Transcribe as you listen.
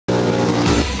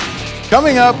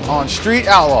Coming up on Street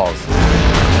Outlaws.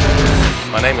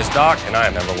 My name is Doc, and I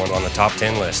am #1 on the top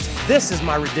 10 list. This is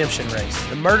my redemption race.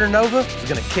 The Murder Nova is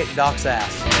gonna kick Doc's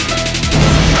ass.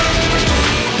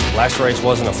 Last race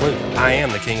wasn't a fluke. I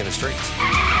am the king of the streets.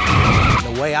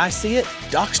 The way I see it,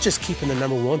 Doc's just keeping the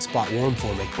 #1 spot warm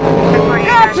for me.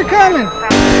 Cops are coming!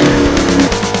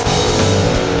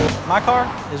 My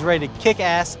car is ready to kick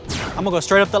ass. I'm gonna go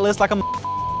straight up that list like I'm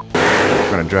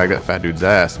We're gonna drag that fat dude's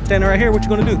ass. standing right here. What you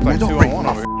gonna do? Don't bring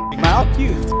my Mouth?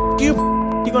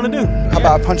 You gonna do? How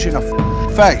about I punch you in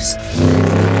the face?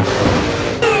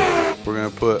 We're gonna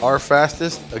put our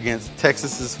fastest against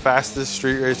Texas's fastest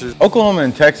street racers. Oklahoma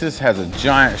and Texas has a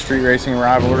giant street racing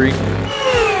rivalry.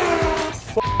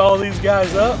 All these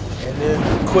guys up and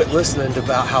then quit listening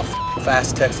about how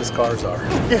fast Texas cars are.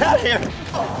 Get out of here.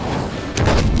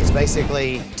 It's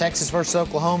basically Texas versus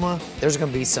Oklahoma. There's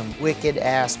gonna be some wicked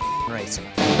ass racing.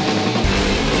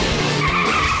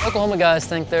 Oklahoma guys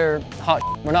think they're hot.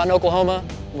 We're not in Oklahoma.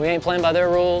 We ain't playing by their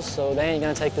rules, so they ain't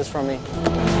gonna take this from me.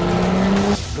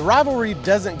 The rivalry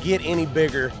doesn't get any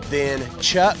bigger than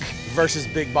Chuck versus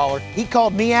Big Baller. He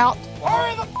called me out.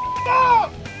 Hurry the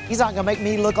up! He's not gonna make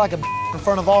me look like a in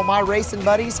front of all my racing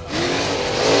buddies.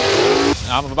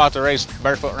 I'm about to race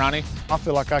Barefoot Ronnie. I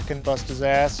feel like I can bust his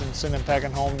ass and send him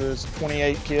packing home to his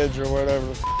 28 kids or whatever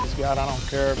he's got. I don't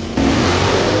care.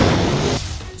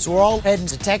 So we're all heading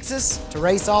to Texas to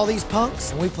race all these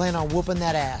punks, and we plan on whooping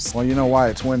that ass. Well, you know why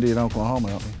it's windy in Oklahoma,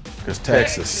 don't you? Because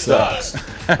Texas sucks.